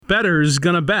bettor's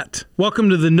gonna bet. Welcome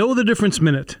to the Know the Difference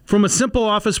Minute. From a simple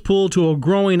office pool to a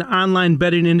growing online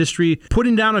betting industry,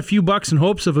 putting down a few bucks in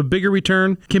hopes of a bigger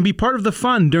return can be part of the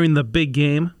fun during the big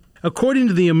game. According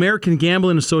to the American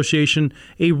Gambling Association,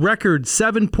 a record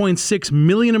 7.6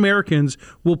 million Americans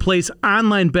will place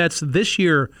online bets this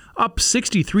year, up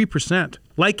 63%.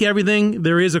 Like everything,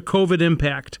 there is a COVID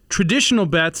impact. Traditional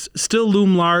bets still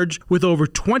loom large with over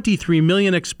 23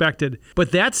 million expected,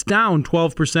 but that's down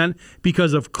 12%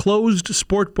 because of closed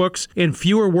sportbooks and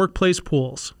fewer workplace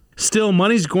pools. Still,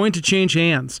 money's going to change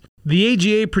hands. The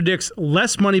AGA predicts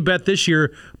less money bet this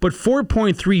year, but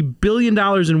 $4.3 billion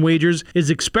in wagers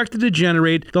is expected to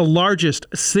generate the largest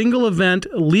single-event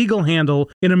legal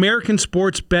handle in American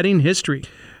sports betting history.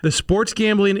 The sports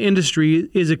gambling industry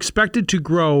is expected to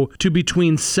grow to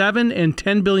between $7 and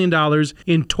 $10 billion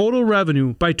in total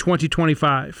revenue by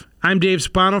 2025. I'm Dave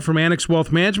Spano from Annex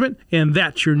Wealth Management, and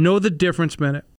that's your Know the Difference Minute.